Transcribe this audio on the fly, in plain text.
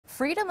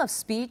Freedom of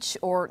speech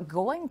or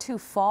going too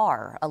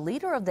far? A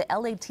leader of the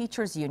LA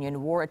Teachers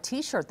Union wore a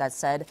t-shirt that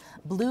said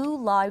Blue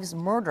Lives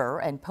Murder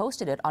and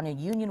posted it on a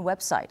union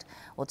website.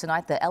 Well,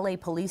 tonight the LA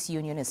Police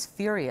Union is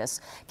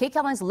furious.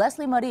 KCAL's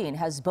Leslie Marin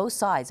has both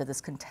sides of this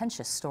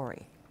contentious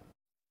story.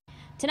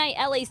 Tonight,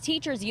 LA's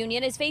Teachers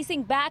Union is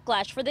facing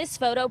backlash for this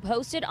photo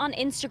posted on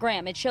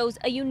Instagram. It shows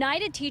a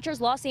United Teachers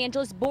Los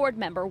Angeles board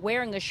member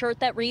wearing a shirt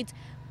that reads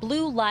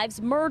Blue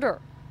Lives Murder.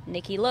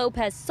 Nikki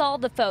Lopez saw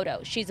the photo.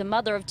 She's a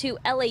mother of 2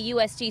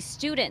 LAUSD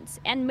students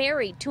and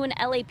married to an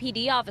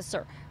LAPD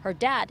officer. Her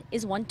dad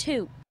is one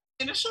too.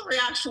 The initial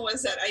reaction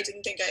was that I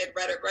didn't think I had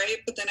read it right,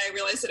 but then I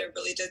realized that it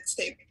really did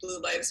say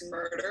Blue Lives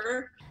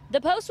Murder. The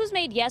post was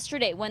made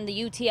yesterday when the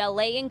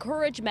UTLA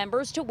encouraged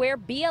members to wear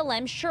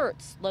BLM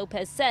shirts.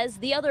 Lopez says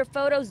the other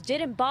photos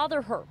didn't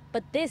bother her,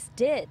 but this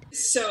did.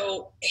 It's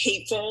so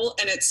hateful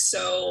and it's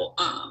so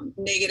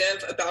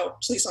negative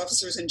about police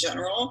officers in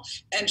general,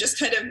 and just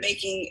kind of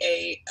making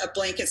a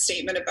blanket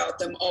statement about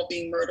them all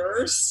being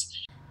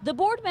murderers. The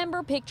board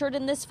member pictured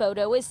in this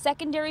photo is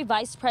Secondary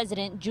Vice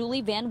President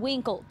Julie Van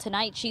Winkle.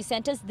 Tonight she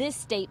sent us this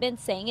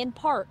statement saying in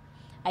part,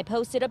 I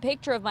posted a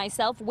picture of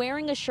myself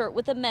wearing a shirt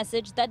with a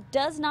message that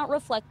does not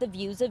reflect the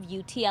views of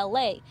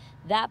UTLA.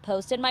 That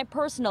post and my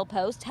personal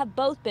post have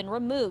both been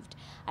removed.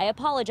 I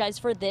apologize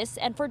for this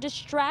and for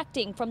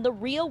distracting from the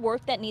real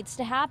work that needs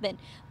to happen.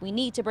 We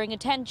need to bring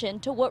attention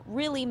to what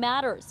really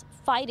matters,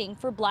 fighting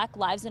for Black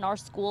lives in our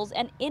schools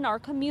and in our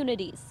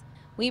communities.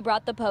 We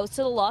brought the post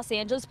to the Los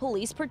Angeles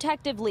Police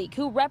Protective League,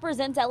 who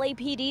represents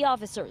LAPD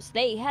officers.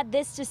 They had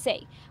this to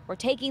say, we're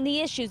taking the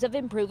issues of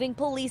improving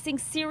policing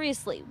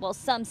seriously, while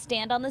some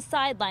stand on the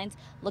sidelines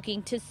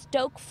looking to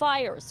stoke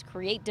fires,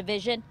 create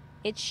division.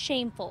 It's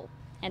shameful.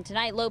 And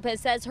tonight,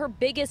 Lopez says her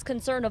biggest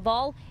concern of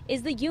all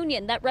is the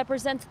union that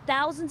represents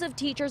thousands of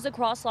teachers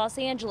across Los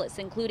Angeles,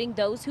 including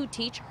those who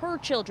teach her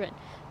children,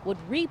 would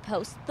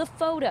repost the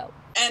photo.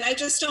 And I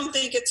just don't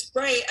think it's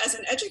right. As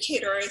an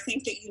educator, I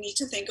think that you need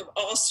to think of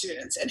all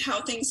students, and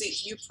how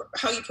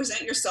you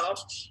present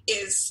yourself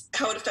is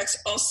how it affects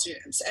all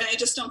students. And I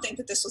just don't think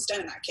that this was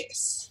done in that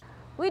case.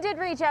 We did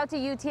reach out to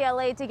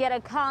UTLA to get a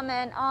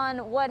comment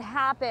on what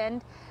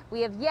happened.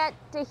 We have yet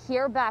to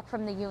hear back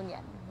from the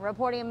union.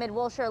 Reporting in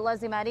Mid-Wilshire,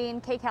 Leslie Marin,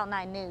 KCAL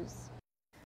 9 News.